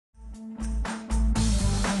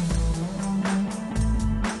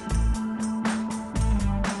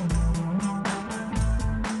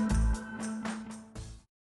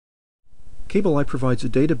CableEye provides a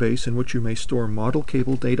database in which you may store model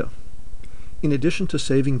cable data. In addition to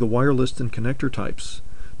saving the wire list and connector types,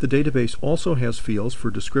 the database also has fields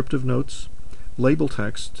for descriptive notes, label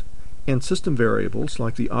text, and system variables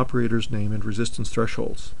like the operator's name and resistance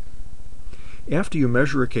thresholds. After you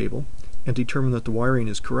measure a cable and determine that the wiring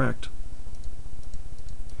is correct,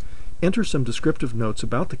 enter some descriptive notes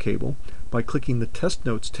about the cable by clicking the Test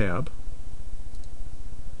Notes tab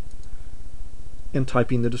and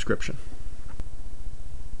typing the description.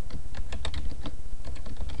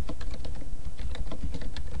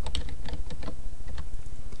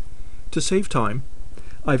 To save time,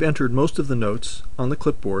 I've entered most of the notes on the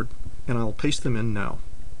clipboard and I'll paste them in now.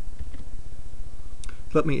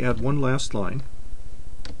 Let me add one last line.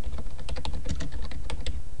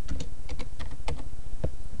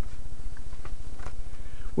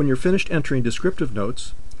 When you're finished entering descriptive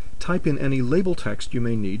notes, type in any label text you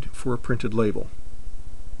may need for a printed label.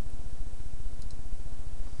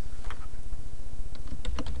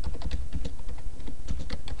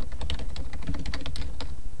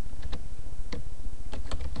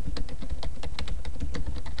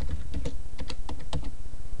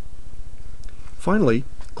 Finally,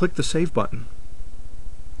 click the Save button.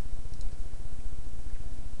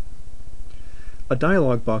 A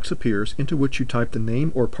dialog box appears into which you type the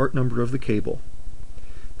name or part number of the cable.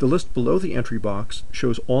 The list below the entry box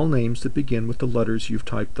shows all names that begin with the letters you've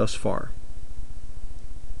typed thus far.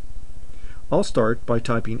 I'll start by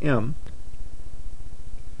typing M.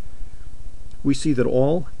 We see that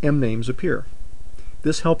all M names appear.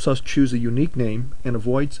 This helps us choose a unique name and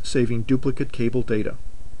avoids saving duplicate cable data.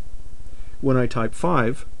 When I type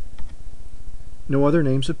 5, no other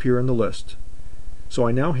names appear in the list, so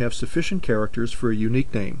I now have sufficient characters for a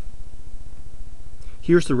unique name.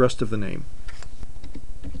 Here's the rest of the name.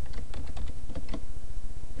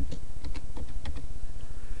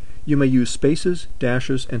 You may use spaces,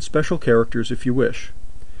 dashes, and special characters if you wish.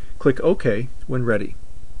 Click OK when ready.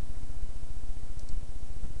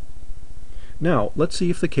 Now, let's see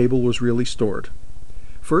if the cable was really stored.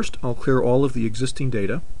 First, I'll clear all of the existing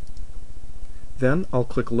data. Then I'll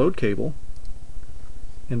click Load Cable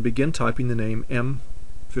and begin typing the name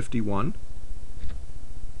M51.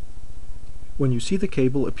 When you see the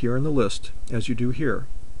cable appear in the list, as you do here,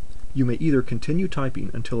 you may either continue typing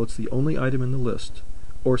until it's the only item in the list,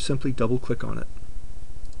 or simply double-click on it.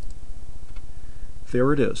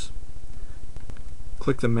 There it is.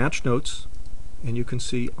 Click the Match Notes, and you can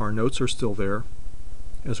see our notes are still there,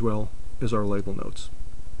 as well as our label notes.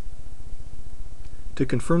 To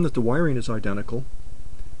confirm that the wiring is identical,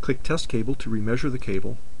 click Test Cable to remeasure the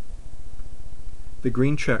cable. The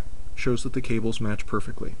green check shows that the cables match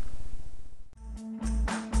perfectly.